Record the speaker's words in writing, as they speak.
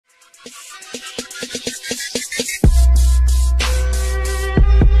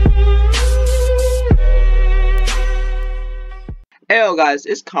guys,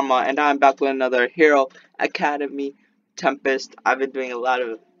 it's Karma and I'm back with another Hero Academy Tempest. I've been doing a lot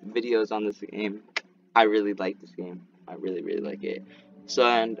of videos on this game. I really like this game. I really like it. So,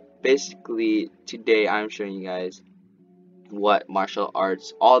 and basically today I'm showing you guys what martial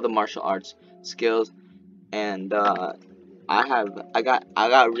arts, all the martial arts skills, and I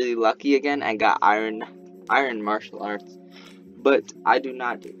got really lucky again. I got iron martial arts, but I do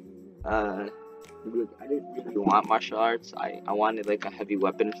not I didn't really want martial arts. I wanted like a heavy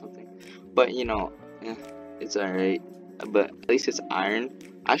weapon or something, but you know, it's alright. But at least it's iron.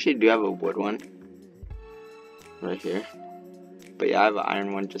 I actually do have a wood one right here, but yeah, I have an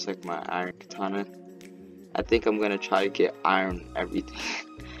iron one just like my iron katana. I think I'm gonna try to get iron everything.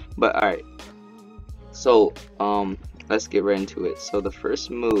 But alright, so let's get right into it. So the first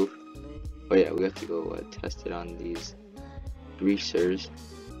move, oh yeah, we have to go test it on these greasers.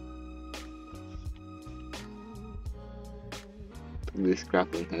 This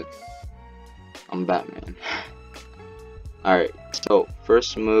grappling hook. I'm Batman. Alright, so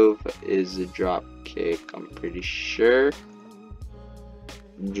first move is a drop kick, I'm pretty sure.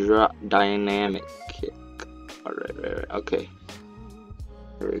 Drop dynamic kick. Alright, okay.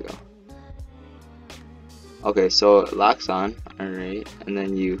 Here we go. Okay, so it locks on, alright, and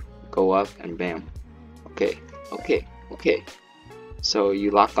then you go up and bam. Okay. So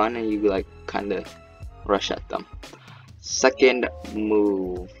you lock on and you like kinda rush at them. Second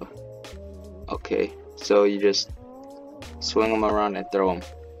move. Okay, so you just swing them around and throw them.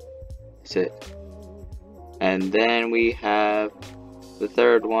 That's it. And then we have the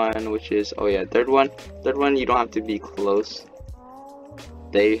third one, which is, oh yeah, third one you don't have to be close.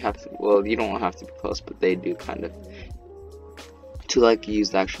 They have to, well, you don't have to be close, but they do kind of to like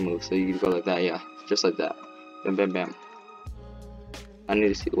use the action move. So you go like that, yeah, just like that. Bam bam bam. I need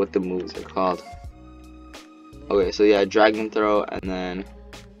to see what the moves are called. Okay, so yeah, dragon throw, and then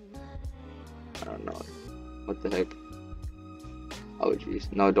I don't know what the heck. Oh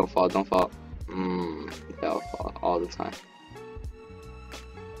jeez, no, don't fall. Yeah, I'll fall all the time.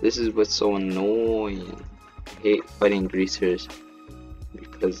 This is what's so annoying. I hate fighting greasers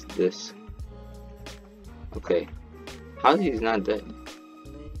because this. Okay, how is he not dead?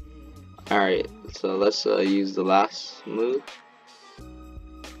 Alright, so let's use the last move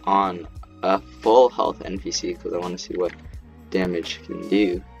on a full health NPC because I want to see what damage can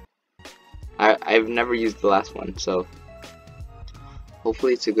do. I've never used the last one, so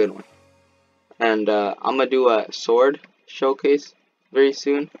hopefully it's a good one. And I'm gonna do a sword showcase very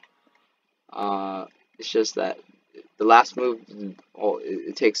soon. It's just that the last move,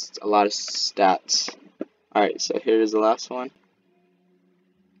 it takes a lot of stats. Alright, so here is the last one.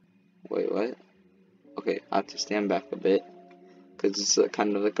 Wait, what? Okay, I have to stand back a bit because it's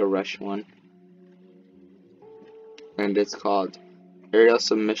kind of like a rush one, and it's called aerial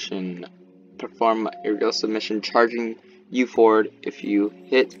submission. Perform aerial submission, charging you forward. If you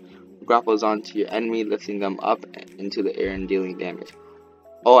hit, grapples onto your enemy, lifting them up into the air and dealing damage.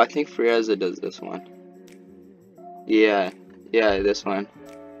 Oh, I think Frieza does this one. Yeah, this one.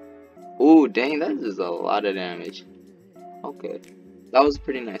 Ooh, dang, that is a lot of damage. Okay, that was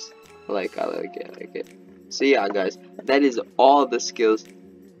pretty nice. I like it. So yeah, guys, that is all the skills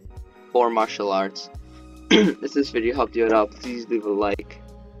for martial arts. If this video helped you out, please leave a like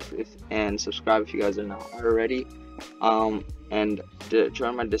and subscribe if you guys are not already. And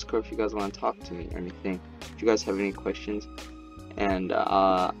join my Discord if you guys want to talk to me or anything. If you guys have any questions, and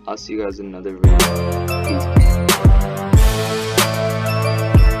I'll see you guys in another video. Peace.